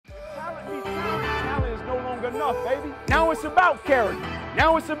enough, baby. Now it's about character.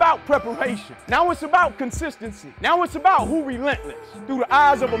 Now it's about preparation. Now it's about consistency. Now it's about who relentless. Through the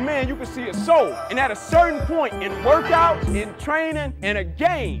eyes of a man, you can see a soul. And at a certain point in workouts, in training, in a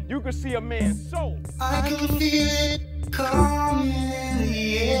game, you can see a man's soul. I can feel it coming in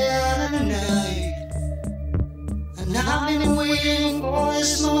the air tonight. And I've been waiting for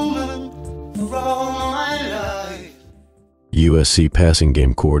this moment for all my life. USC Passing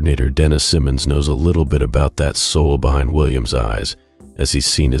Game Coordinator Dennis Simmons knows a little bit about that soul behind Williams' eyes, as he's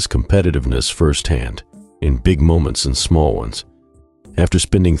seen his competitiveness firsthand, in big moments and small ones. After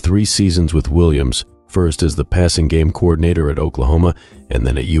spending 3 seasons with Williams, first as the Passing Game Coordinator at Oklahoma and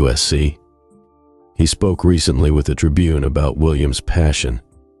then at USC, he spoke recently with the Tribune about Williams' passion,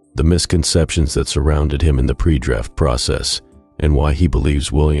 the misconceptions that surrounded him in the pre-draft process, and why he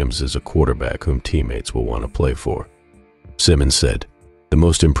believes Williams is a quarterback whom teammates will want to play for. Simmons said, "The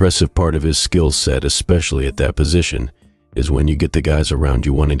most impressive part of his skill set, especially at that position, is when you get the guys around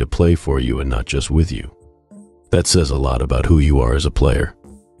you wanting to play for you and not just with you. That says a lot about who you are as a player.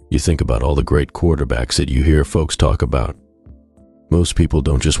 You think about all the great quarterbacks that you hear folks talk about. Most people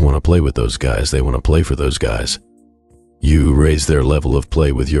don't just want to play with those guys, they want to play for those guys. You raise their level of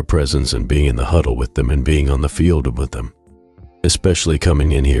play with your presence and being in the huddle with them and being on the field with them. Especially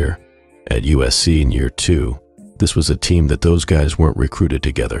coming in here at USC in year 2, this was a team that those guys weren't recruited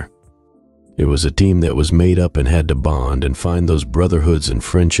together. It was a team that was made up and had to bond and find those brotherhoods and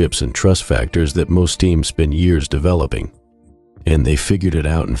friendships and trust factors that most teams spend years developing. And they figured it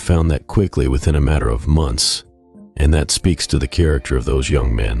out and found that quickly within a matter of months. And that speaks to the character of those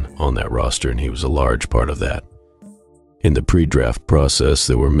young men on that roster, and he was a large part of that. In the pre-draft process,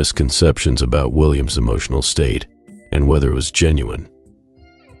 there were misconceptions about Williams' emotional state and whether it was genuine.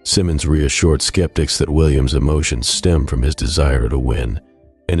 Simmons reassured skeptics that Williams' emotions stem from his desire to win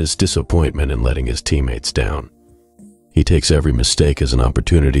and his disappointment in letting his teammates down. He takes every mistake as an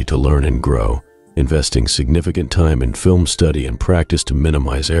opportunity to learn and grow, investing significant time in film study and practice to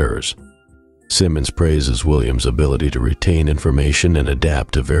minimize errors. Simmons praises Williams' ability to retain information and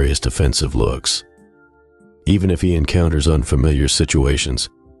adapt to various defensive looks. Even if he encounters unfamiliar situations,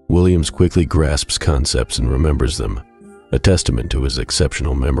 Williams quickly grasps concepts and remembers them, a testament to his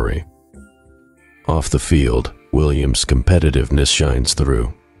exceptional memory. Off the field, Williams' competitiveness shines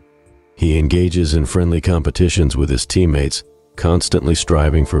through. He engages in friendly competitions with his teammates, constantly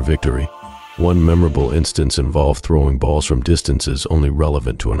striving for victory. One memorable instance involved throwing balls from distances only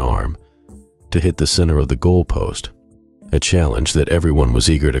relevant to an arm to hit the center of the goalpost, a challenge that everyone was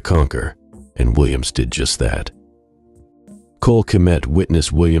eager to conquer, and Williams did just that. Cole Kmet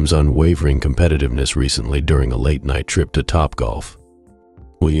witnessed Williams' unwavering competitiveness recently during a late-night trip to Topgolf.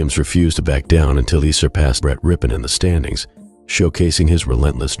 Williams refused to back down until he surpassed Brett Rippon in the standings, showcasing his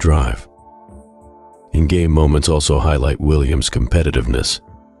relentless drive. In-game moments also highlight Williams' competitiveness.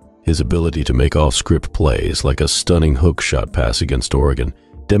 His ability to make off-script plays, like a stunning hook shot pass against Oregon,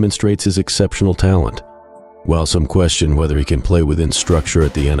 demonstrates his exceptional talent. While some question whether he can play within structure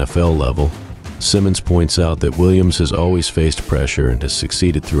at the NFL level, Simmons points out that Williams has always faced pressure and has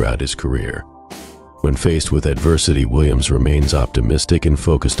succeeded throughout his career. When faced with adversity, Williams remains optimistic and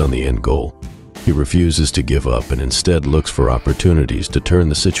focused on the end goal. He refuses to give up and instead looks for opportunities to turn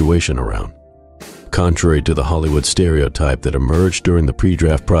the situation around. Contrary to the Hollywood stereotype that emerged during the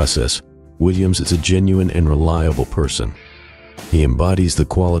pre-draft process, Williams is a genuine and reliable person. He embodies the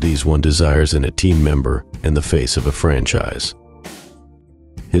qualities one desires in a team member and the face of a franchise.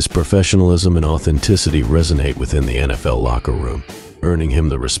 His professionalism and authenticity resonate within the NFL locker room, earning him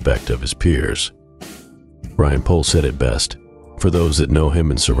the respect of his peers. Ryan Pohl said it best, "For those that know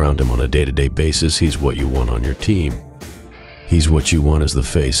him and surround him on a day-to-day basis, he's what you want on your team. He's what you want as the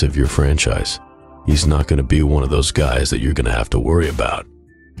face of your franchise. He's not going to be one of those guys that you're going to have to worry about."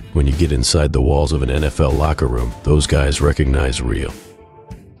 When you get inside the walls of an NFL locker room, those guys recognize real.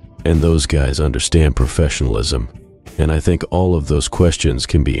 And those guys understand professionalism. And I think all of those questions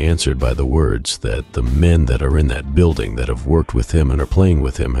can be answered by the words that the men that are in that building that have worked with him and are playing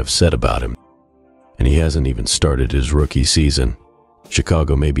with him have said about him. And he hasn't even started his rookie season.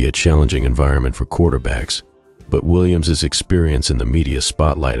 Chicago may be a challenging environment for quarterbacks, but Williams' experience in the media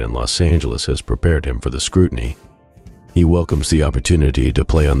spotlight in Los Angeles has prepared him for the scrutiny. He welcomes the opportunity to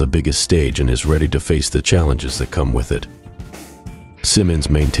play on the biggest stage and is ready to face the challenges that come with it. Simmons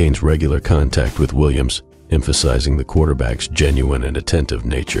maintains regular contact with Williams, emphasizing the quarterback's genuine and attentive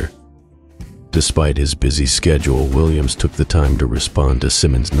nature. Despite his busy schedule, Williams took the time to respond to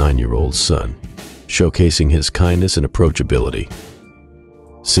Simmons' 9-year-old son, showcasing his kindness and approachability.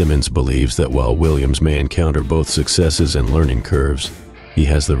 Simmons believes that while Williams may encounter both successes and learning curves, he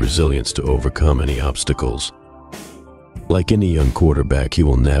has the resilience to overcome any obstacles Like any young quarterback, he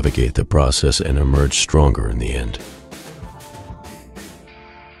will navigate the process and emerge stronger in the end.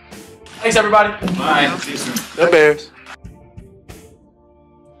 Thanks, everybody. Bye. The Bears.